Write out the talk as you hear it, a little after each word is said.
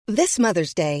This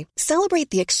Mother's Day, celebrate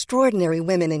the extraordinary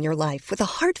women in your life with a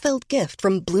heartfelt gift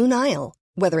from Blue Nile.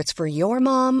 Whether it's for your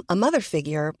mom, a mother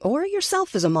figure, or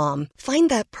yourself as a mom, find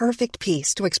that perfect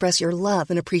piece to express your love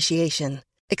and appreciation.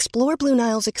 Explore Blue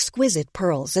Nile's exquisite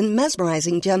pearls and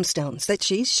mesmerizing gemstones that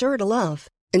she's sure to love.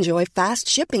 Enjoy fast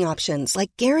shipping options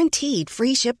like guaranteed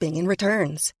free shipping and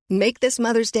returns. Make this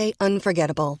Mother's Day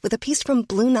unforgettable with a piece from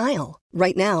Blue Nile.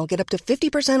 Right now, get up to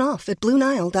 50% off at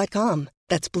BlueNile.com.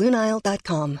 That's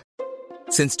BlueNile.com.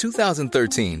 Since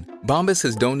 2013, Bombas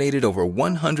has donated over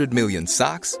 100 million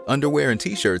socks, underwear, and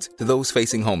T-shirts to those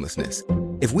facing homelessness.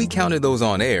 If we counted those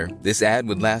on air, this ad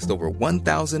would last over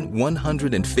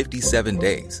 1,157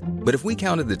 days. But if we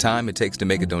counted the time it takes to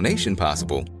make a donation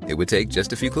possible, it would take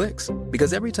just a few clicks.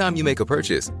 Because every time you make a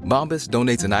purchase, Bombas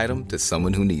donates an item to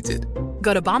someone who needs it.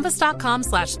 Go to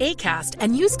bombas.com/ACAST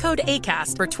and use code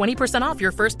ACAST for 20% off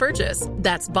your first purchase.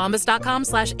 That's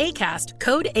bombas.com/ACAST,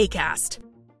 code ACAST.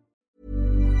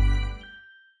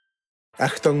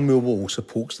 Achtung Millwall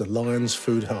supports the Lions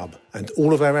Food Hub, and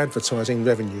all of our advertising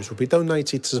revenues will be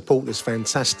donated to support this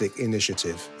fantastic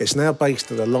initiative. It's now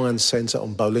based at the Lions Centre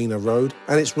on Bolina Road,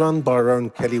 and it's run by our own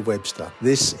Kelly Webster.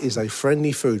 This is a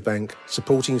friendly food bank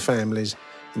supporting families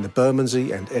in the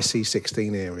Bermondsey and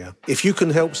SE16 area. If you can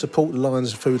help support the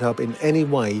Lions Food Hub in any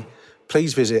way,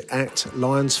 please visit at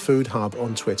Lions Food Hub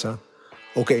on Twitter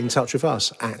or get in touch with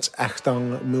us at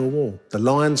Achtung Millwall. The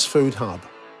Lions Food Hub.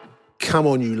 Come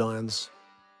on, you Lions.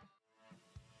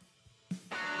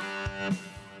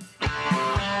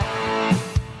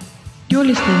 You're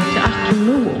listening to Achtung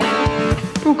Millwall,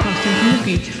 broadcasting from the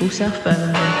beautiful South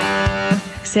Birmingham.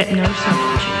 Accept no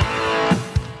substitute.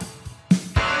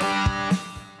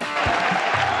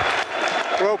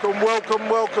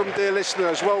 Welcome, dear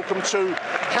listeners. Welcome to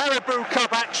Caribou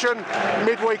Cup action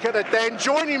midweek at the Den.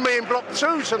 Joining me in Block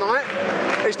 2 tonight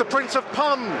is the Prince of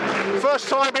Pum. First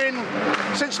time in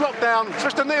since lockdown. It's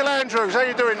Mr. Neil Andrews. How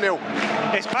you doing, Neil?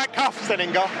 It's Pat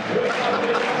Cuffsteninger.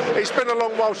 It's been a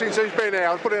long while since he's been here.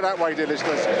 I'll put it that way, dear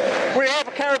listeners. We have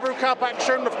a Caribou Cup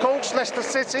action, of course. Leicester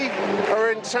City are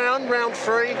in town, round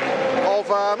 3 of,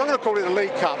 I'm going to call it the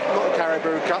League Cup, not the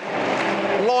Caribou Cup.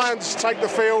 Lions take the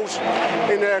field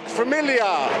in their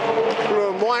familiar blue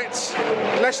and white.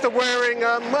 Leicester wearing,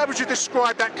 how would you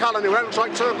describe that colour, Neil? That looks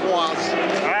like turquoise.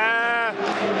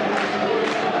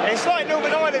 It's like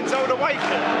Northern Ireland's Old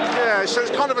Awakening. Yeah, so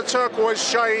it's kind of a turquoise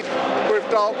shade with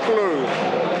dark blue.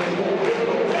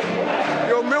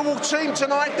 Your Millwall team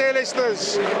tonight, dear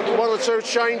listeners. 1 or 2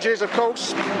 changes, of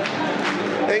course.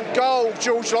 In goal,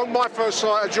 George Long, my first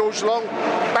sight of George Long.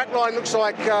 Backline looks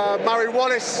like Murray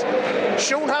Wallace,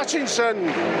 Sean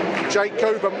Hutchinson, Jake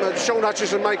Cooper. Sean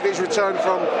Hutchinson making his return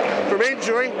from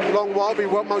injury. Long while, be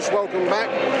most welcome back.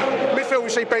 Midfield, we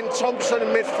see Ben Thompson in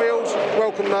midfield.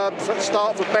 Welcome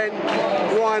start for Ben.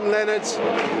 Ryan Leonard.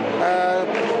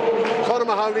 Conor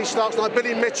Mahoney starts like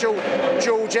Billy Mitchell,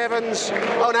 George Evans.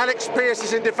 Oh, and Alex Pearce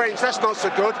is in defence. That's not so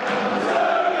good.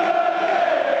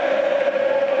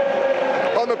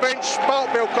 On the bench, Bart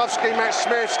Bielkowski, Matt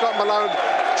Smith, Scott Malone,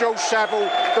 Joel Saville,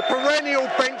 the perennial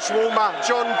bench warmer,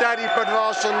 John Daddy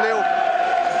Budvarsson Nil.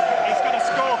 He's going to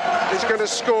score. He's going to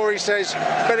score, he says.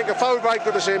 Benik Afobe,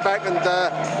 good to see him back, and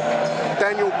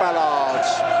Daniel Ballard.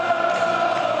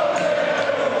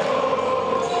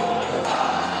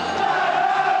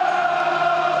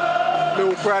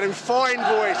 Bill Brad in fine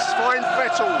voice, fine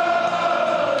fettle,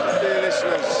 dear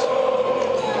listeners.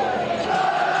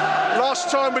 Last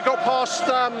time we got past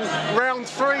round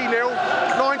 3 nil,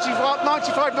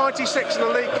 95-96 in the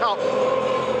League Cup.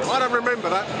 I don't remember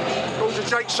that. It was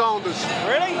Jake Sanders.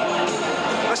 Really?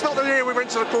 That's not the year we went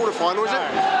to the quarter-final, is it? No.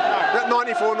 That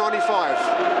 94-95.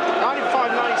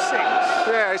 95-96.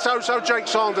 Yeah, so Jake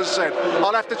Sanders said.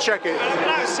 I'll have to check it.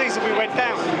 That season we went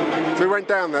down. We went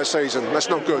down that season. That's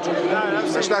not good.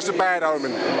 No, that's a bad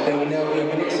omen. There will now be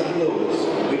minutes of applause,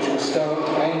 which will start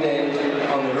and end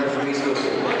on the referee's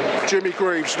whistle. Jimmy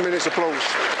Greaves, minutes applause.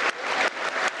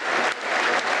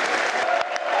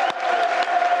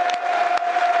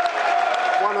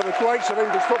 One of the greats of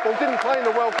English football. Didn't play in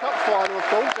the World Cup final, of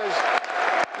course, as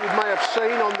you may have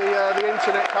seen on the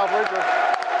internet coverage of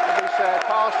his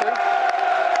passing.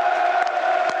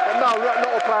 But no, not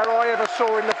a player I ever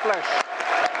saw in the flesh.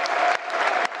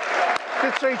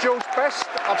 Did see George Best.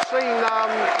 I've seen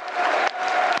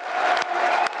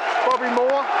Bobby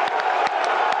Moore,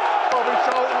 Bobby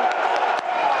Charlton.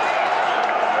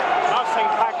 I've seen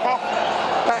Pat Cuff.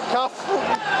 Pat Cuff.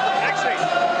 Actually,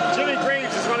 Jimmy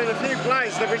Greaves is one of the few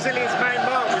players, the Brazilian's main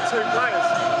mark with 2 players.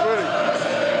 Really?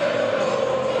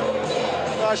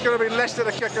 Well, it's going to be Leicester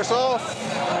to kick us off.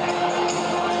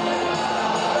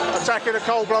 A attacking the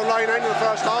Coldblow Lane end of the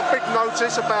first half. Big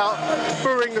notice about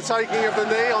booing the taking of the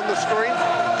knee on the screen.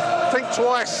 Think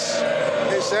twice,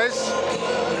 it says.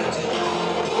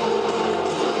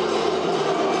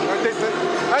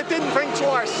 I didn't think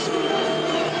twice.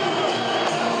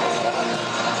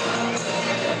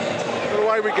 But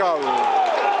away we go.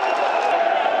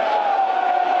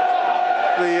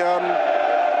 The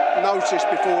notice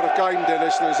before the game, dear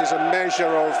listeners, is a measure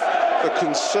of the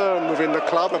concern within the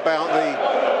club about the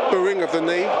booing of the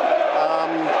knee.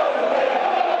 I'm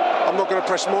not going to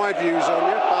press my views on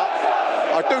you, but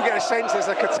I do get a sense there's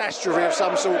a catastrophe of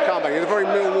some sort coming. It's a very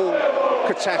Millwall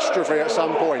catastrophe at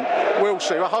some point. We'll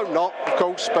see. I hope not, of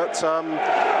course, but you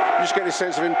just get this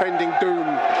sense of impending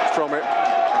doom from it.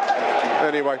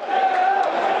 Anyway,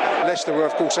 Leicester were,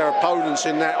 of course, our opponents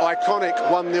in that iconic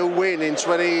 1-0 win in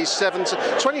 2016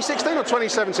 or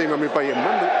 2017 when we beat them.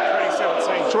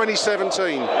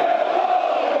 2017.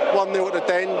 1-0 at the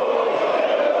Den.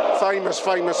 Famous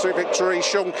victory.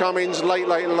 Sean Cummins, late.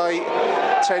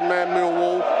 10-man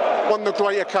Millwall. One of the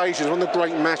great occasions, one of the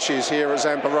great matches here at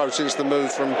Zampa Road since the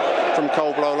move from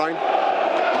Coldblow Lane.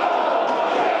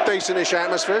 Decentish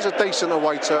atmosphere. It's a decent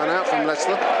away turnout from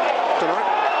Leicester tonight.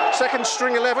 Second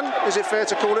string 11, is it fair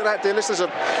to call it that, dear listeners? A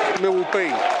Millwall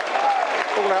B.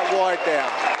 All out wide there.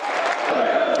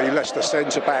 The Leicester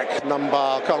centre-back,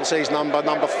 can't see his number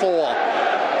 4,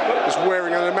 is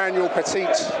wearing an Emmanuel Petit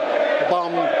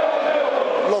bum,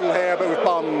 long hair but with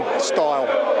bum style.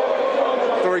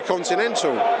 Very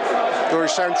continental, very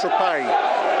Saint-Tropez,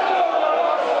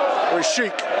 very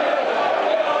chic.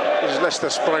 This is Leicester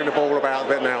spraying the ball about a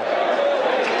bit now.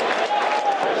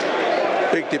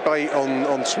 Big debate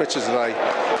on Twitter today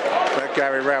about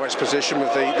Gary Rowett's position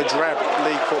with the drab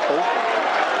league football.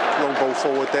 Long ball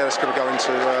forward there, that's going to go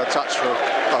into touch for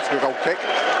a goal kick.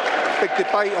 Big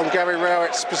debate on Gary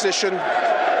Rowett's position.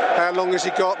 How long has he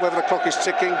got? Whether the clock is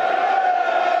ticking.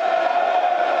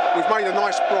 We've made a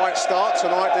nice bright start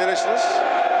tonight, dear listeners.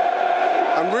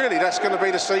 And really, that's going to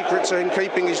be the secret to him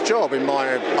keeping his job, in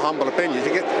my humble opinion. If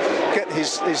you get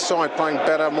his side playing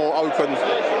better, more open,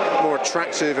 more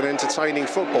attractive and entertaining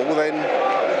football, then,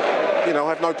 you know, I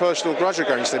have no personal grudge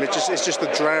against him. It's just the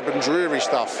drab and dreary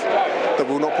stuff that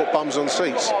will not put bums on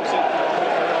seats.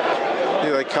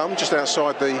 Here they come, just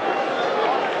outside the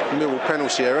Millwall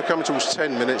penalty area, coming towards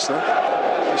 10 minutes now.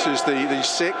 This is the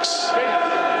 6.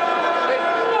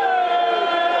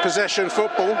 Possession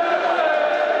football.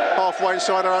 Halfway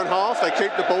inside our own half, they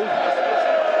keep the ball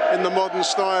in the modern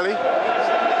style.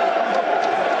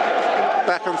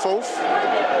 Back and forth.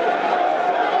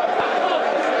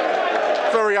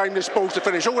 Very aimless balls to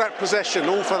finish. All that possession,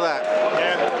 all for that.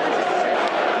 Yeah.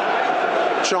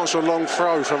 Chance for a long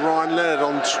throw for Ryan Leonard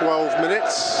on 12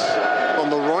 minutes on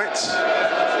the right.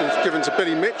 Given to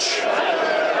Billy Mitch.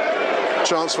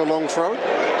 Chance for a long throw.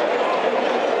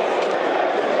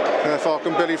 How far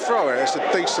can Billy throw it? It's a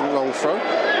decent long throw.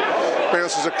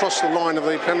 Bounces across the line of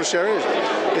the penalty area.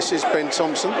 This is Ben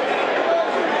Thompson.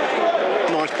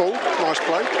 Nice ball, nice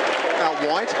play. Out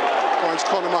wide. Finds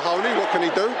Conor Mahoney. What can he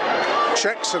do?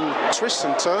 Checks and twists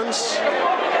and turns.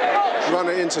 Run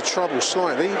it into trouble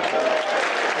slightly.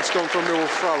 It's gone for a Millwall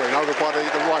throw-in over by the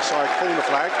right side corner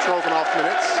flag. 12.5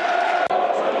 minutes.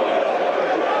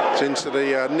 It's into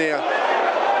the near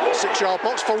 6-yard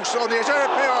box. Falls on the edge.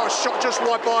 Oh, shot just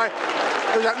wide by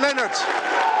Leonard.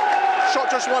 Shot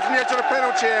just wide from the edge of the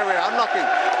penalty area. Unlucky.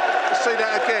 Let's see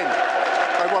that again.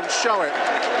 They won't show it.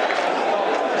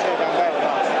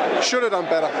 Should have done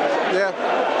better. Yeah.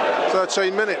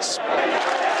 13 minutes.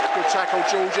 Good tackle,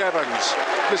 George Evans.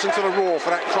 Listen to the roar for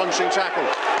that crunching tackle.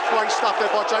 Great stuff there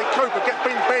by Jake Cooper. Get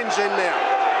Ben's in there.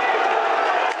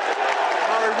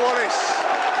 Murray Wallace.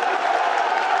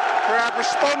 Crowd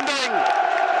responding.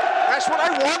 That's what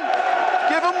they want.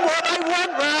 Give them what they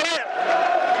want, Rowett.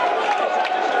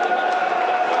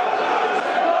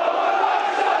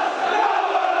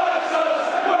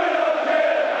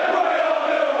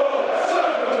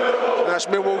 That's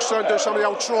Millwall starting to do some of the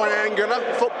old triangular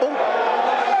football.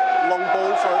 Long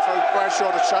ball for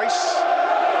Bradshaw to chase.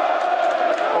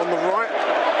 On the right.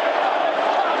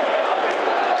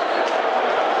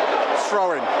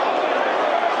 Throwing.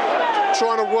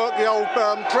 Trying to work the old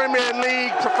Premier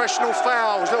League professional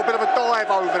fouls. A little bit of a dive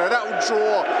over there. That will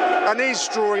draw, and is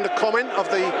drawing the comment of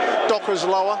the Dockers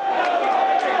lower.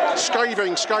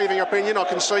 Scathing opinion, I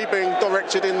can see, being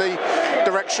directed in the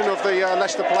direction of the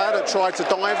Leicester player that tried to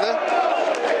dive there.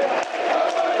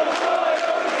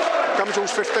 Comes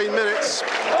towards 15 minutes.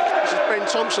 This is Ben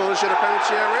Thompson on the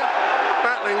penalty area.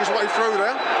 Battling his way through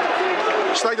there.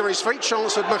 Stayed on his feet,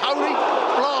 chance of Mahoney.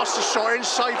 Blasts a shot in,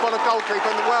 saved by the goalkeeper.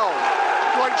 And well,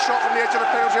 Great shot from the edge of the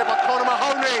penalty area by Conor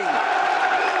Mahoney.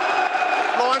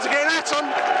 Lions are getting at them.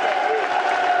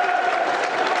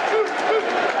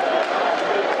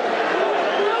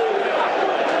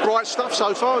 Bright stuff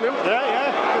so far, Neil.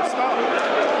 Yeah, good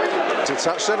start. It's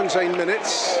at 17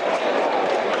 minutes.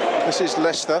 This is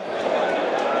Leicester.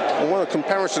 And one of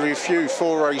comparatively few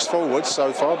forays forwards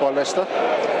so far by Leicester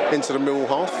into the Mill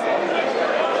half.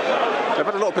 They've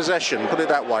had a lot of possession, put it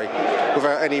that way,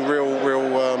 without any real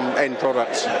end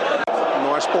product.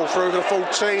 Nice ball through the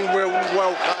 14,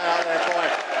 well cut out there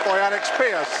by Alex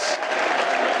Pearce,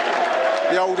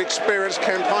 the old experienced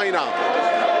campaigner.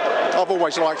 I've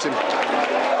always liked him.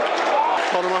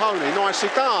 Conor Mahoney, nicely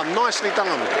done, nicely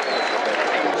done.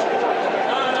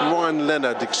 Ryan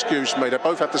Leonard, excuse me, they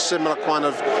both have the similar kind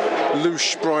of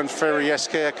loose Brian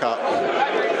Ferry-esque haircut.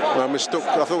 I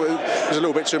thought it was a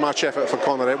little bit too much effort for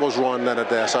Conor. It was Ryan Leonard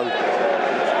there, so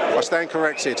I stand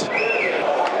corrected.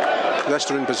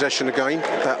 Leicester in possession again.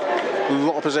 A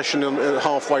lot of possession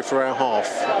halfway through our half,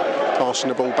 passing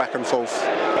the ball back and forth.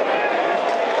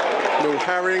 Mill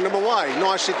harrying them away.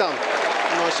 Nicely done.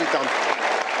 Nicely done.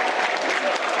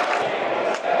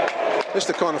 This is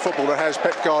the kind of football that has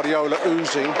Pep Guardiola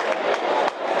oozing.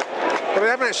 But they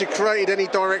haven't actually created any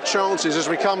direct chances as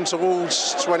we come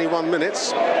towards 21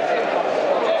 minutes.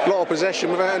 A lot of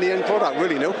possession without any end product,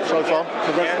 really, Neil, so far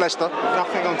for Leicester.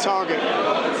 Nothing on target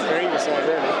for either side,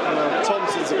 really.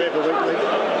 Thompson's a bit of a weakling.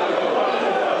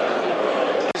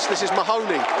 This is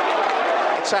Mahoney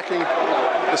attacking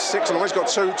the 6, and he's got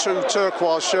two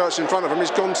turquoise shirts in front of him.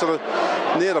 He's gone to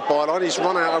near the byline. He's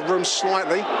run out of room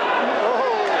slightly.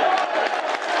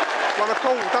 Run a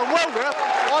call, done well there.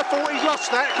 I thought he's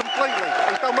lost that completely.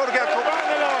 He's done well to get a call.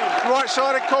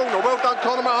 Right-sided corner. Well done,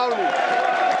 Conor Mahoney.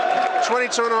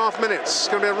 22 and a half minutes. It's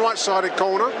going to be a right-sided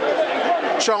corner.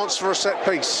 Chance for a set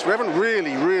piece. We haven't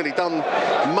really done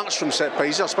much from set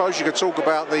pieces. I suppose you could talk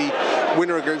about the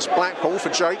winner against Blackpool for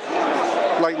Jake.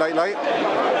 Late.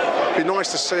 Be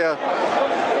nice to see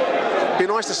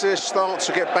us start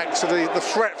to get back to the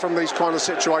threat from these kind of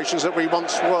situations that we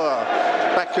once were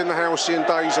back in the halcyon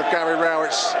days of Gary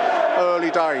Rowett's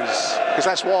early days, because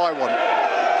that's what I want.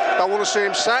 I don't want to see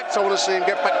him sacked. I want to see him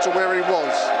get back to where he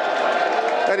was.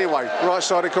 Anyway,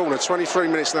 right-sided corner, 23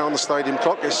 minutes now on the stadium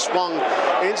clock. It's swung,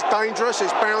 it's dangerous,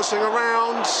 it's bouncing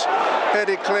around,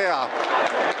 headed clear.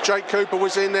 Jake Cooper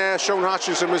was in there, Sean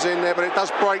Hutchinson was in there, but it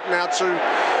does break now to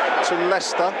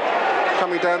Leicester,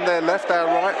 coming down their left, our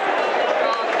right.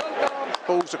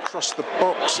 Ball's across the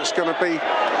box. It's going to be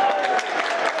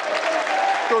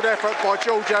good effort by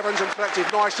George Evans and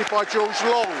collected nicely by George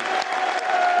Long.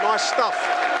 Nice stuff.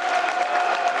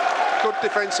 Good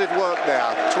defensive work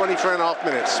there. 23 and a half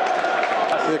minutes.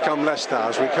 Here come Leicester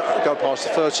as we go past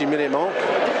the 30-minute mark.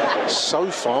 So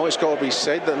far, it's got to be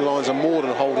said that the Lions are more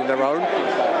than holding their own,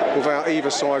 without either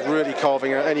side really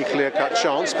carving out any clear-cut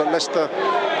chance, but Leicester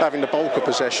having the bulk of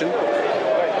possession.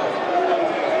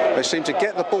 They seem to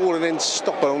get the ball and then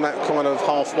stop it on that kind of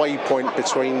halfway point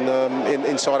between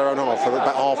inside our own half,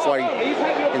 about halfway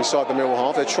inside the Mill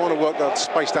half. They're trying to work that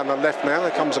space down the left now.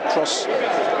 It comes across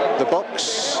the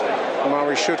box.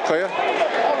 Murray should clear.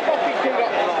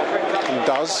 And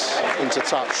does, into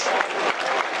touch.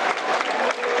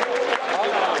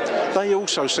 They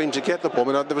also seem to get the ball.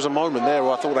 I mean, there was a moment there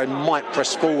where I thought they might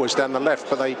press forwards down the left,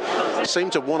 but they seem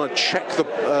to want to check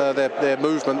their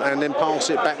movement and then pass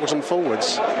it backwards and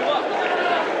forwards.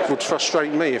 It would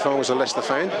frustrate me if I was a Leicester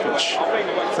fan, which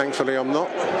thankfully I'm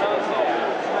not.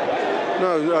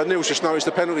 No, Neil's just noticed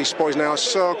the penalty spot is now a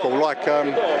circle, like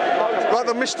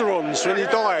the Mr-Ons when you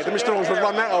died. The Mr-Ons would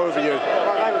run that over you.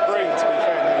 Well, they were green, to be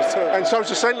fair, and there was two. And so's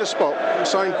the centre spot. I'm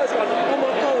saying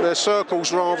they're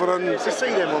circles rather than. To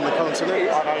see them on the continent,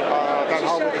 I don't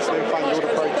hold it. It's an newfangled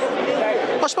approach.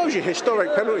 I suppose your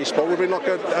historic penalty spot would be like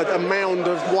a mound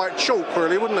of white chalk,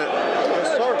 really, wouldn't it?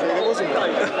 Historically, there wasn't.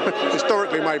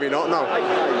 Historically, maybe not. No.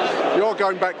 You are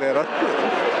going back there, though.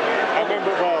 I remember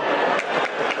it well.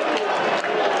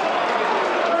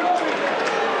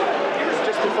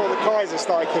 Before the Kaiser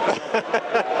started kicking.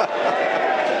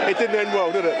 It didn't end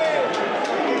well, did it?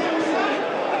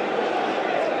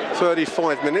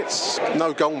 35 minutes,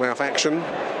 no goalmouth action,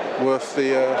 worth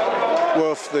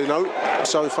the note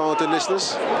so far, dear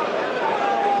listeners.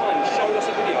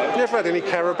 You ever had any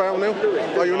Carabao, Neil?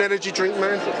 Are you an energy drink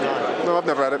man? No, I've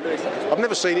never had it. I've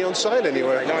never seen it on sale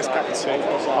anywhere. Nice cup of tea.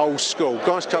 Old school,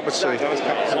 nice cup of tea.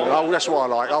 Oh, that's what I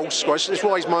like, old school. It's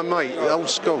why he's my mate, old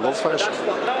school, old fashioned.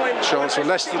 Chance for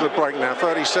Leicester to break now,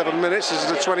 37 minutes, this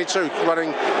is the 22,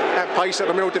 running at pace at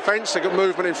the Mill defence. They've got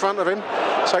movement in front of him,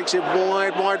 takes it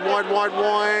wide,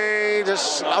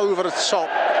 just over the top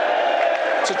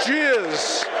to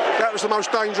Jeers. That was the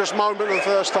most dangerous moment of the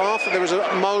first half. There was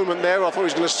a moment there I thought he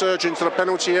was going to surge into the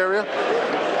penalty area,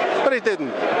 but he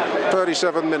didn't.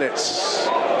 37 minutes.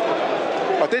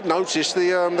 I did notice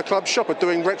the club shop are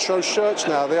doing retro shirts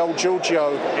now, the old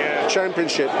Giorgio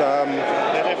Championship. Yeah,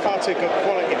 they're far too good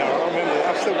quality now. I remember,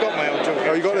 I've still got my old Giorgio.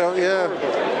 Oh, you got it? Yeah.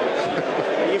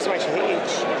 It used to make you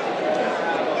itch.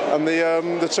 And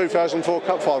the 2004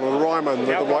 Cup final, the Ryman with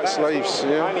the white sleeves. I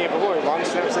only ever wore it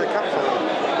once, that was the Cup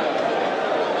final.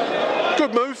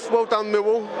 Good move, well done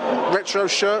Millwall. Retro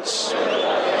shirts.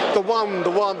 The one that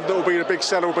will be the big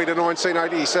seller will be the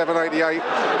 1987-88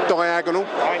 diagonal.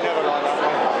 I never like that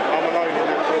one. I'm alone in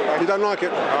that one. You don't like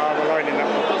it? I'm alone in that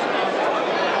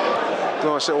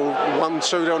one. Nice little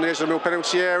 1-2 down the edge of the Mill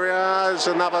penalty area. There's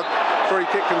another free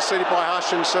kick conceded by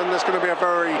Hutchinson. There's going to be a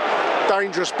very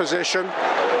dangerous position.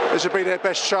 This would be their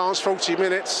best chance, 40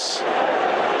 minutes.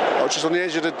 Just on the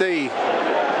edge of the D.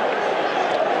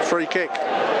 Free kick.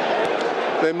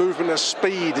 Their movement of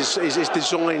speed is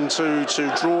designed to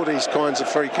draw these kinds of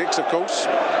free kicks, of course.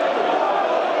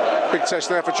 Big test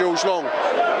now for George Long.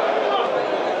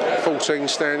 14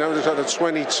 stand out, looks like the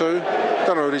 22.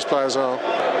 Don't know who these players are.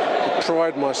 I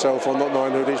pride myself on not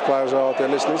knowing who these players are, dear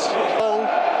listeners. Long.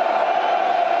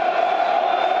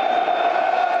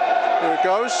 Here it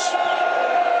goes.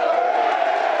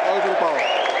 Over the bar.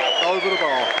 Over the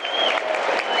bar.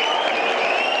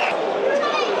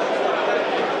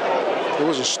 There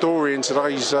was a story in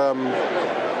today's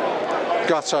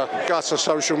gutter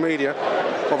social media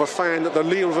of a fan at the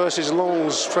Lille versus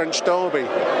Lens French derby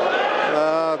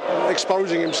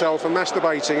exposing himself and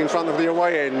masturbating in front of the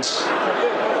away ends,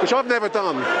 which I've never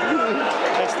done.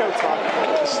 They're still time.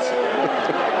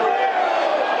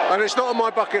 And it's not on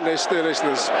my bucket list, dear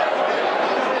listeners.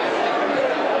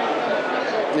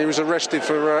 He was arrested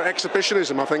for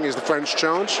exhibitionism, I think is the French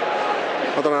charge.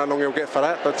 I don't know how long he'll get for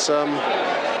that, but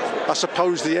I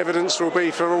suppose the evidence will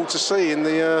be for all to see in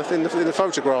the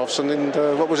photographs and in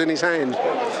what was in his hand.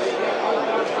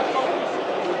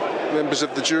 Members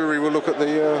of the jury will look at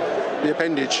the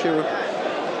appendage. You know.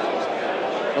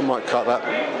 I might cut that.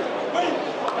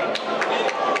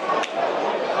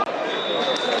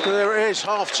 There it is,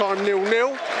 half-time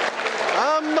 0-0.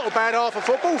 Not a bad half of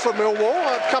football for Millwall.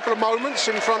 A couple of moments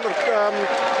in front of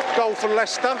goal for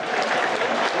Leicester.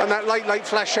 And that late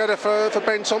flash header for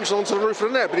Ben Thompson onto the roof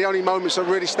of the net, but the only moments that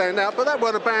really stand out. But that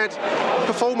weren't a bad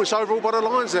performance overall by the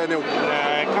Lions there, Neil. It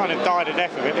kind of died a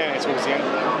death of it, didn't it, towards the end?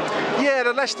 Yeah,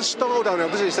 the Leicester style, don't know,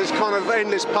 does it? There's kind of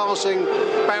endless passing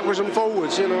backwards and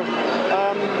forwards, you know.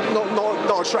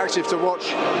 Not attractive to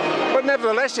watch. But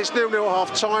nevertheless, it's 0-0 at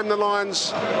half-time. The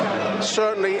Lions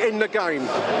certainly in the game.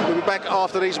 We'll be back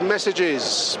after these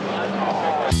messages.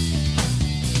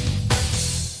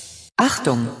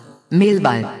 Achtung!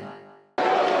 Millwall.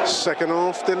 Second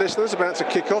half, dear listeners, about to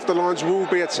kick off. The Lions will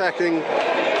be attacking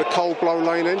the Coldblow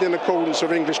Lane end in accordance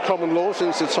with English common law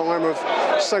since the time of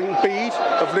St. Bede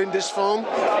of Lindisfarne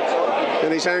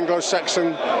in his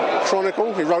Anglo-Saxon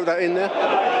Chronicle. He wrote that in there.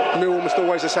 Millwall must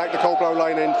always attack the Coldblow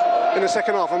Lane end in the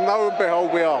second half, and lo and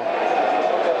behold, we are.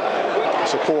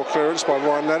 It's a poor clearance by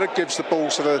Ryan Leonard, gives the ball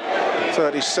to the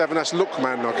 37. That's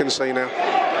Lookman, I can see now.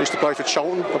 He used to play for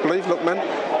Charlton, I believe, Lookman.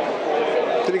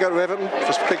 Did he go to Everton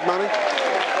for big money?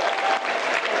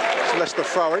 It's Leicester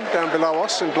throwing down below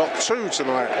us in block 2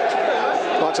 tonight.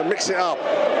 Like to mix it up.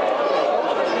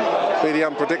 Be the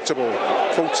unpredictable.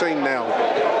 14 now.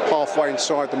 Halfway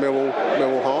inside the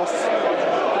Millwall half.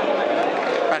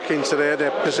 Back into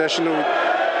their possession.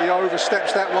 He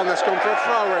oversteps that one. That's gone for a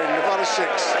throw-in. Nevada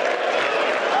 6.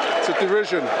 It's a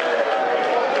derision.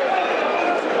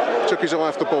 Took his eye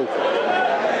off the ball.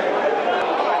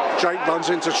 Jake runs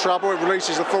into trouble, it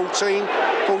releases the 14,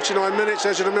 49 minutes,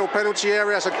 edge of the Mill penalty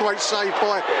area. That's a great save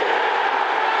by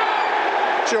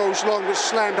George Long, but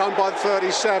slammed home by the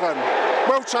 37.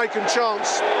 Well taken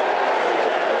chance.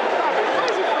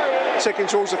 Ticking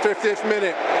towards the 50th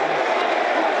minute.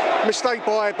 Mistake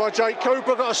by Jake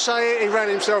Cooper, got to say it, he ran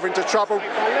himself into trouble.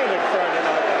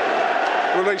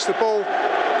 Released the ball.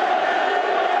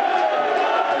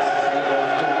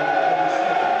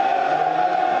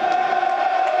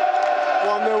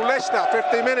 Leicester,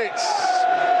 50 minutes.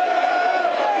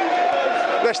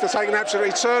 Leicester taking absolute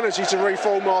eternity to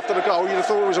reform after the goal. You'd have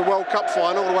thought it was a World Cup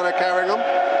final, the way they're carrying on.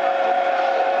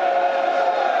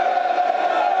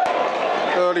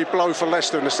 Early blow for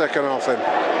Leicester in the second half then.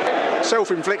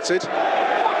 Self-inflicted,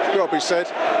 got to be said.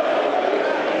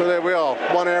 But there we are,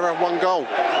 one error, one goal.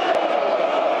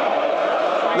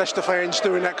 Leicester fans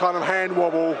doing that kind of hand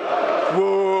wobble,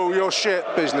 whoa, you're shit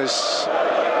business.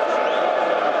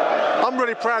 I'm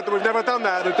really proud that we've never done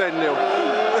that at the Den, Neil.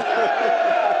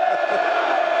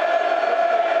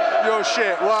 You're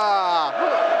shit. Wow.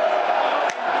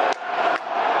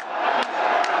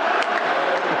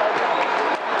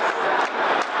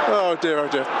 Oh dear, oh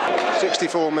dear.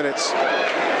 64 minutes.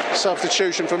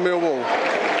 Substitution for Millwall.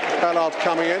 Ballard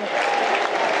coming in.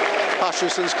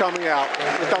 Hutchinson's coming out.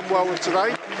 We've done well with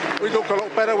today. We look a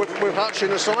lot better with Hutch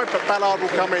in the side, but Ballard will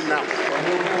come in now.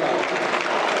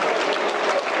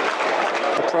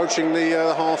 Approaching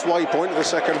the halfway point of the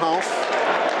second half.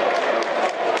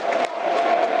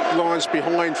 Lions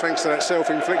behind thanks to that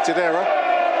self-inflicted error.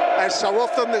 As so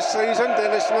often this season, dear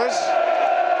listeners.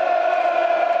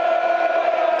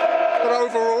 But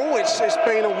overall, it's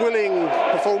been a willing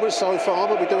performance so far,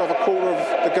 but we do have a quarter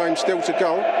of the game still to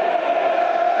go.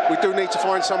 We do need to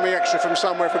find something extra from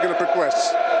somewhere if we're going to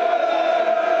progress.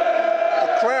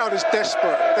 The crowd is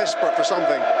desperate for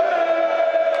something.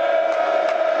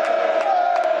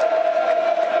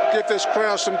 Give this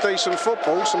crowd some decent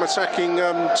football, some attacking,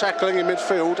 tackling in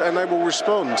midfield, and they will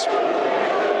respond.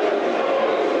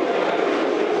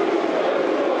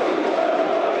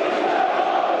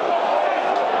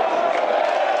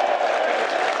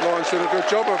 Lions doing a good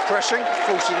job of pressing,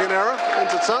 forcing an error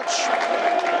into touch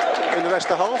in the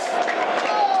Leicester half.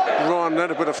 Ryan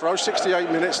had a bit of throw,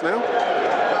 68 minutes now.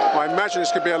 I imagine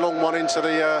this could be a long one into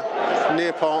the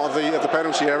near part of the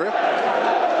penalty area.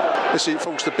 This it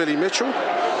falls to Billy Mitchell.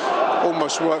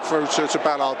 Almost worked through to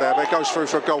Ballard there, but it goes through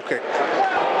for a goal kick. The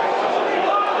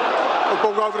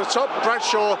ball over the top.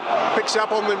 Bradshaw picks it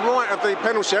up on the right of the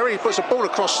penalty area. He puts the ball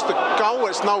across the goal.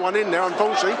 It's no one in there,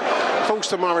 unfortunately. Falls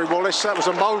to Murray Wallace. That was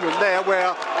a moment there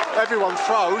where everyone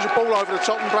froze. The ball over the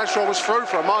top, and Bradshaw was through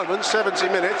for a moment. 70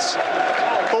 minutes.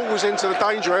 Ball was into the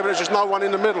danger area, but there's just no one in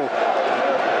the middle.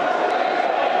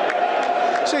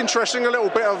 It's interesting, a little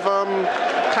bit of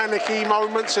panicky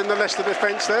moments in the Leicester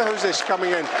defence there. Who's this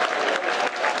coming in?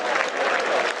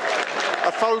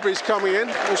 Afobe's coming in.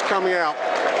 Who's coming out?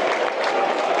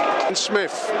 And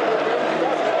Smith.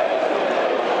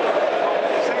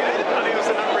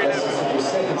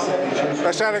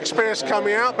 That's Alex Pearce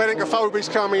coming out. Benning Afobe's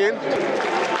coming in.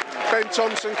 Ben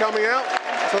Thompson coming out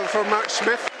for Matt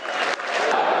Smith.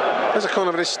 There's a kind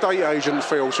of an estate agent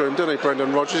feel to him, doesn't he,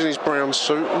 Brendan Rodgers, in his brown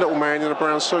suit. Little man in a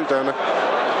brown suit down there.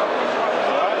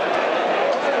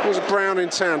 What was a brown in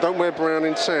town? Don't wear brown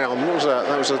in town. What was that?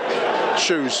 That was a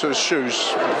shoes. So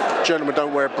shoes. Gentlemen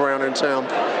don't wear brown in town.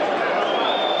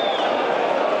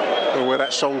 I don't know where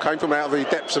that song came from, out of the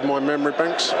depths of my memory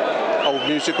banks. Old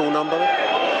musical number.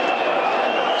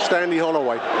 Stanley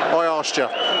Holloway. I asked you.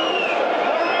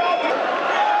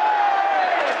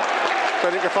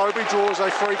 Benning Afobe draws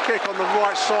a free kick on the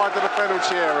right side of the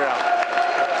penalty area.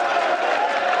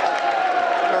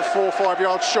 About 4 or 5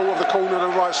 yards short of the corner of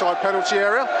the right side penalty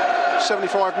area.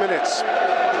 75 minutes.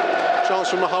 Chance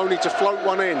for Mahoney to float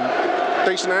one in.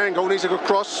 Decent angle, needs a good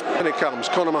cross. And it comes.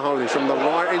 Connor Mahoney from the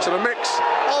right into the mix.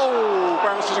 Oh,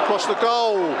 bounces across the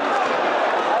goal.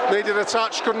 Needed a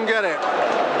touch, couldn't get it.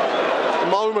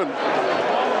 Moment.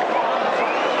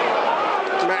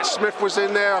 Matt Smith was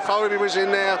in there, Afobe was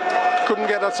in there, couldn't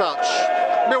get a touch.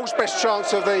 Mill's best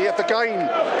chance of the game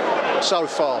so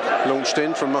far. Launched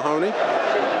in from Mahoney,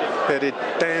 headed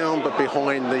down but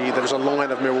behind there was a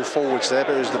line of Mill forwards there,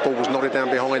 but the ball was nodded down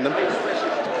behind them.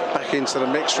 Back into the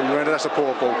mix from Renner. That's a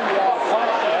poor ball.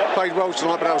 Played well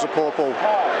tonight, but that was a poor ball.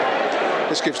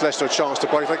 This gives Leicester a chance to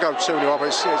play. If they go 2-0 up,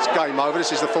 it's game over.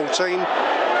 This is the full team.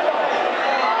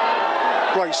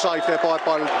 Great save there by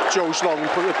Jules Long,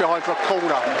 put it behind for a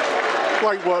corner.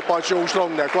 Great work by Jules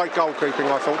Long there, great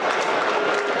goalkeeping I thought.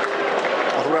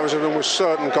 I thought that was an almost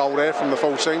certain goal there from the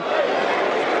full team.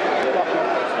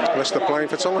 Leicester playing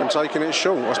for time, taking it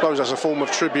short. I suppose that's a form of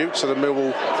tribute to the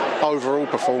Millwall overall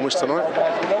performance tonight.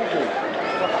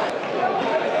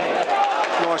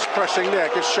 Nice pressing there,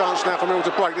 gives chance now for Mill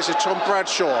to break. This is Tom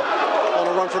Bradshaw on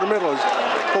a run for the middle.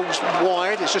 Ball's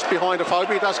wide, it's just behind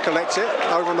Afobe. He does collect it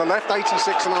over on the left.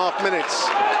 86.5 minutes.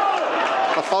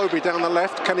 Afobe down the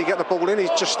left. Can he get the ball in? He's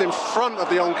just in front of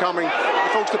the oncoming. He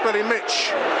falls to Billy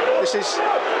Mitch. This is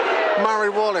Murray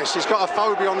Wallace. He's got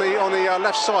Afobe on the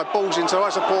left side. Ball's into.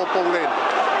 That's a poor ball in.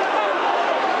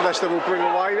 Leicester will bring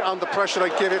away. Under pressure,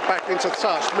 they give it back into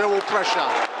touch. Millwall pressure.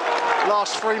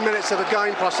 Last 3 minutes of the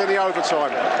game plus any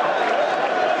overtime.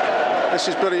 This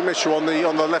is Billy Mitchell on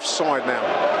the left side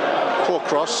now. Poor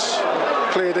cross,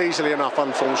 cleared easily enough,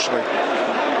 unfortunately.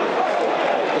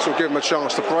 This will give him a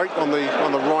chance to break on the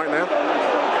right now.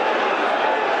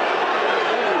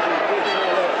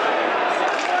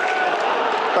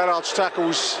 Ballard's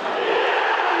tackles.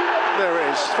 There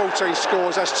it is. 14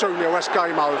 scores. That's 2-0. That's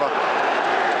game over.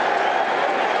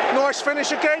 Nice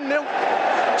finish again, Neil.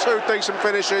 2 decent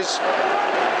finishes.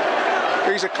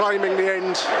 He's acclaiming the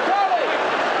end.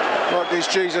 Like this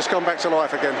Jesus come back to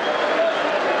life again.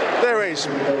 There he is.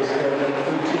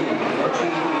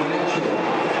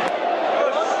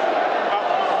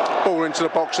 Ball into the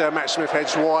box there, Matt Smith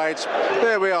heads wide.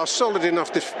 There we are, solid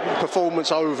enough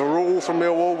performance overall from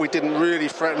Millwall. We didn't really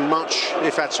threaten much,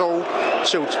 if at all,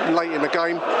 till late in the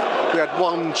game. We had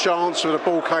one chance where the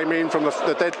ball came in from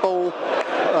the dead ball.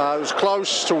 It was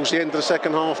close towards the end of the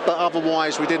second half, but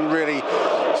otherwise we didn't really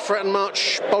threaten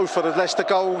much. Both of the Leicester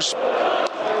goals,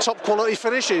 top quality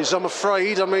finishes, I'm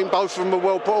afraid. I mean, both of them were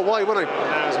well put away, weren't they?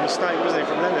 That was a mistake, wasn't it,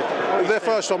 from Leonard? Their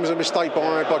first one was a mistake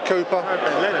by Cooper.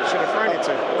 Leonard should have thrown it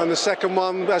to. And the second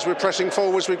one, as we're pressing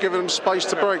forwards, we've given them space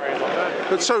to break.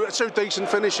 But two decent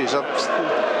finishes. You never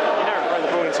throw the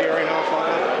ball into your own half like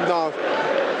that. No.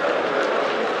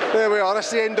 There we are,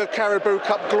 that's the end of Caribou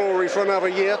Cup glory for another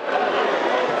year.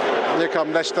 Here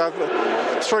come Leicester.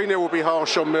 3-0 will be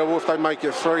harsh on Millwall. If they make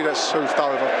it 3, that's hoofed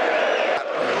over.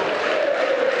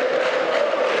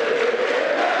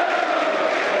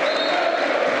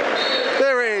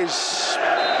 There it is.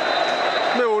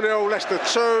 Millwall 0, Leicester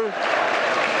 2.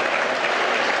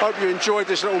 Hope you enjoyed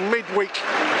this little midweek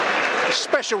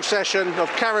special session of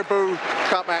Caribou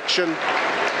Cup action.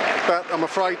 But I'm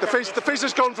afraid the fizz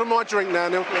has gone from my drink now,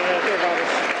 Neil.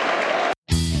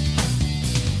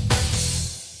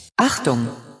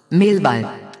 Achtung,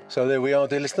 Millwall. So there we are,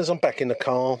 dear listeners. I'm back in the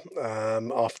car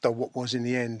after what was in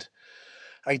the end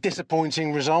a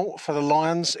disappointing result for the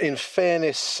Lions. In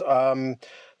fairness,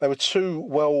 there were 2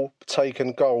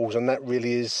 well-taken goals, and that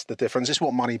really is the difference. It's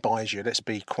what money buys you, let's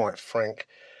be quite frank.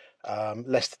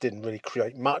 Leicester didn't really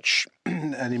create much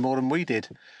any more than we did,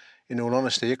 in all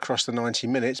honesty, across the 90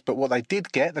 minutes. But what they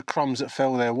did get, the crumbs that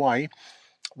fell their way,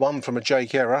 one from a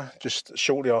Jake error just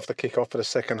shortly after kick-off for the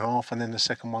second half, and then the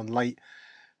second one late.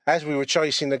 As we were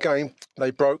chasing the game,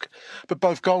 they broke. But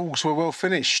both goals were well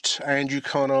finished, and you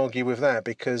can't argue with that,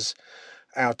 because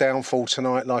our downfall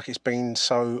tonight, like it's been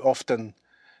so often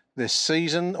this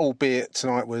season, albeit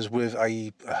tonight was with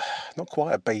a, not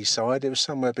quite a B side, it was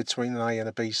somewhere between an A and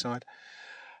a B side.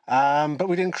 But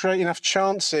we didn't create enough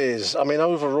chances. I mean,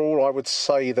 overall, I would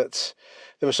say that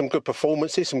there were some good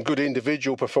performances, some good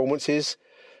individual performances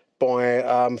by,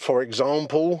 for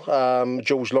example,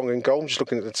 George Long in goal. Just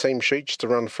looking at the team sheet, just to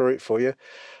run through it for you.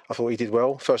 I thought he did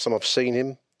well. First time I've seen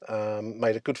him.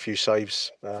 Made a good few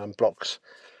saves, blocks,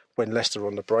 when Leicester were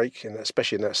on the break, and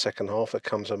especially in that second half, that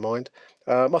comes to mind.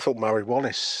 I thought Murray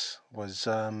Wallace was,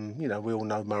 we all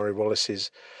know Murray Wallace is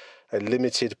a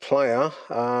limited player,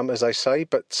 as they say,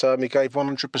 but he gave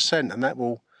 100%, and that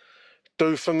will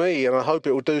do for me, and I hope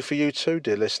it will do for you too,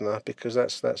 dear listener, because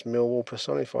that's Millwall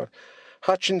personified.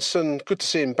 Hutchinson, good to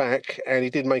see him back, and he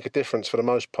did make a difference for the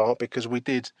most part, because we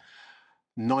did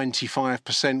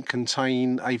 95%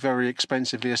 contain a very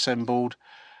expensively assembled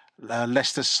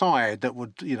Leicester side that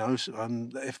would,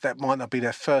 if that might not be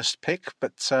their first pick,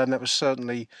 but that was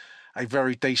certainly a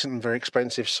very decent and very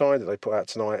expensive side that they put out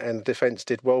tonight, and the defence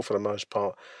did well for the most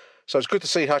part. So it's good to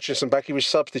see Hutchinson back. He was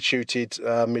substituted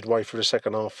midway through the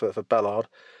second half for Ballard,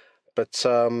 but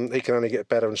he can only get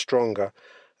better and stronger.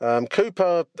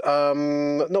 Cooper,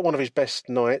 not one of his best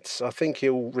nights. I think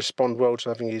he'll respond well to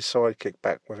having his sidekick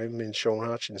back with him in Sean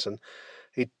Hutchinson.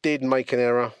 He did make an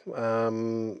error,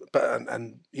 but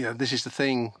this is the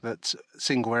thing, that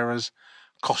single errors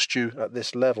cost you at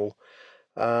this level.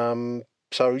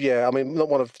 So yeah, I mean, not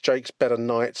one of Jake's better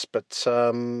nights, but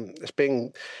he's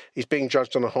being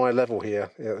judged on a high level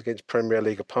here, against Premier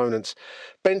League opponents.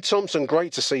 Ben Thompson,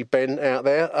 great to see Ben out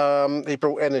there. He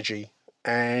brought energy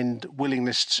and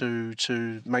willingness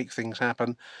to make things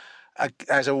happen.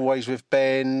 As always with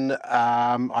Ben,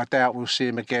 I doubt we'll see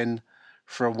him again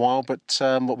for a while, but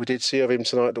what we did see of him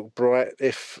tonight looked bright,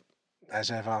 if,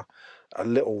 as ever, a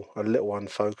little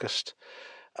unfocused.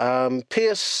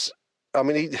 Pearce, I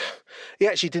mean, he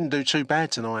actually didn't do too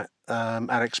bad tonight,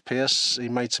 Alex Pearce. He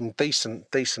made some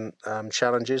decent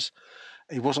challenges.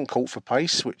 He wasn't caught for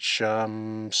pace, which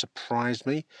surprised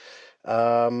me.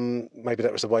 Maybe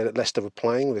that was the way that Leicester were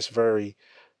playing, this very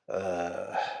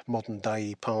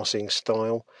modern-day passing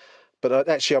style. But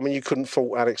actually, I mean, you couldn't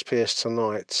fault Alex Pearce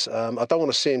tonight. I don't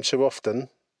want to see him too often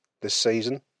this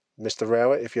season, Mr.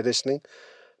 Rowett, if you're listening.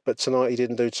 But tonight he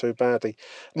didn't do too badly.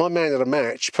 My man of the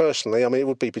match, personally, I mean, it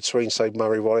would be between, say,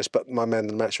 Murray Wallace, but my man of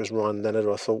the match was Ryan Leonard,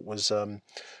 who I thought was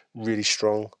really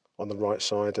strong on the right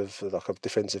side of like a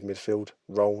defensive midfield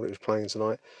role that he was playing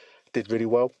tonight. Did really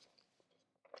well.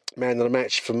 Man of the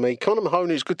match for me, Conor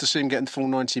Mahoney. It's good to see him getting the full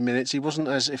 90 minutes. He wasn't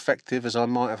as effective as I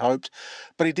might have hoped,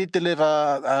 but he did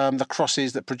deliver the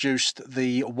crosses that produced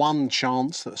the one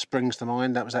chance that springs to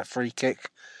mind. That was that free kick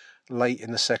late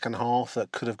in the second half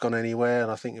that could have gone anywhere,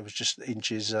 and I think it was just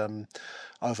inches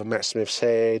over Matt Smith's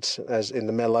head as in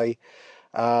the melee.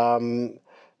 I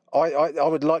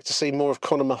would like to see more of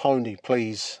Conor Mahoney,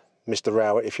 please, Mr.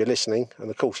 Rowett, if you're listening. And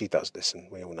of course he does listen.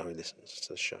 We all know he listens to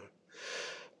the show.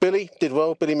 Billy did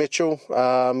well, Billy Mitchell.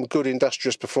 Good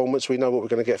industrious performance. We know what we're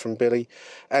going to get from Billy.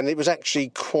 And it was actually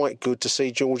quite good to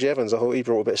see George Evans. I thought he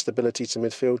brought a bit of stability to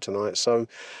midfield tonight. So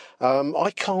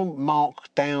I can't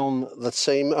mark down the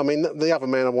team. I mean, the other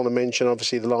man I want to mention,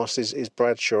 obviously the last is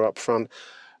Bradshaw up front,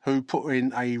 who put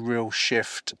in a real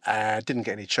shift. Didn't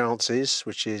get any chances,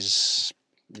 which is,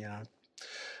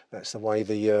 that's the way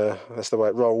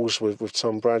it rolls with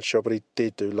Tom Bradshaw. But he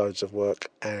did do loads of work,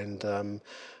 and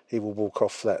he will walk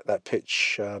off that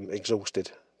pitch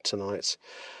exhausted tonight.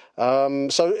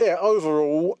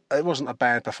 Overall, it wasn't a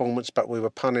bad performance, but we were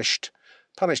punished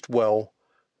well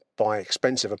by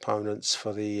expensive opponents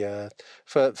for the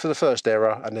first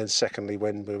error, and then secondly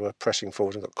when we were pressing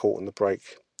forward and got caught on the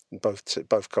break.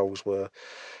 Both goals were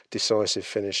decisive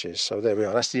finishes. So there we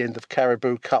are. That's the end of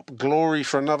Caribou Cup glory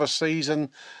for another season.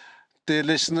 Dear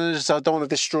listeners, I don't want to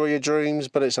destroy your dreams,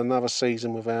 but it's another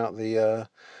season without the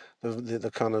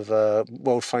kind of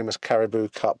world famous Caribou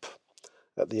Cup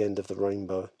at the end of the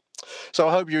rainbow. So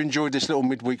I hope you enjoyed this little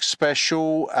midweek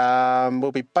special.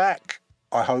 We'll be back,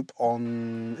 I hope,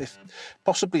 on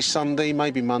possibly Sunday,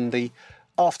 maybe Monday,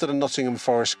 after the Nottingham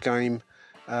Forest game,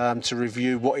 to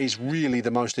review what is really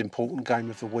the most important game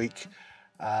of the week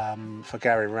for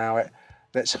Gary Rowett.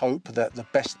 Let's hope that the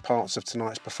best parts of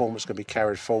tonight's performance can be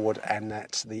carried forward, and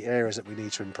that the areas that we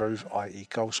need to improve, i.e.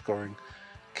 goal scoring,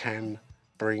 can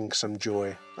bring some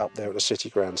joy up there at the City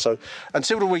Ground. So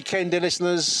until the weekend, dear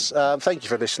listeners, thank you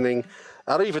for listening.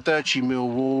 Arrivederci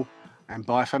Millwall, and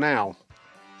bye for now.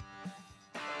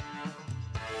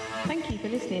 Thank you for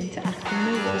listening to Aston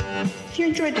Millwall. If you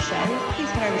enjoyed the show, please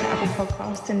head over to Apple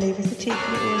Podcasts and leave us a cheeky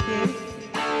little review.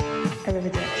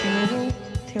 Arrivederci Millwall.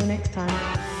 Till next time.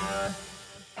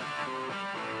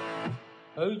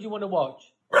 Who do you want to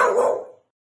watch?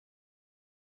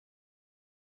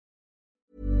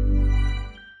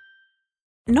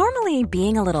 Normally,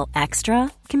 being a little extra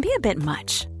can be a bit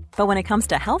much. But when it comes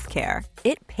to healthcare,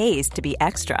 it pays to be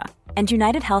extra. And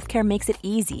United Healthcare makes it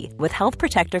easy with Health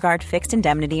Protector Guard fixed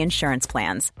indemnity insurance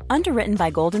plans. Underwritten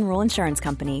by Golden Rule Insurance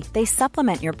Company, they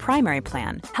supplement your primary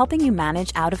plan, helping you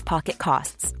manage out-of-pocket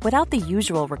costs without the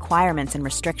usual requirements and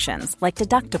restrictions like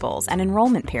deductibles and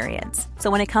enrollment periods. So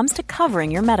when it comes to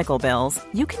covering your medical bills,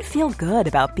 you can feel good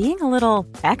about being a little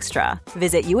extra.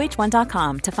 Visit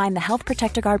uh1.com to find the Health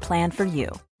Protector Guard plan for you.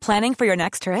 Planning for your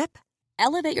next trip?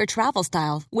 Elevate your travel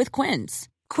style with Quince.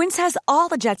 Quince has all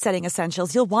the jet-setting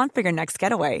essentials you'll want for your next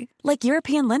getaway, like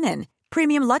European linen,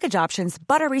 premium luggage options,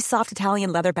 buttery soft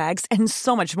Italian leather bags, and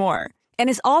so much more. And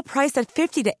is all priced at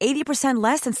 50 to 80%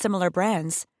 less than similar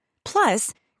brands.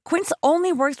 Plus, Quince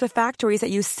only works with factories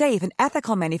that use safe and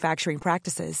ethical manufacturing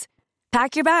practices.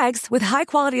 Pack your bags with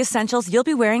high-quality essentials you'll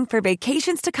be wearing for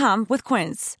vacations to come with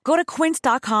Quince. Go to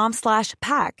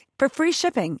quince.com/pack for free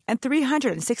shipping and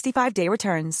 365-day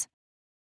returns.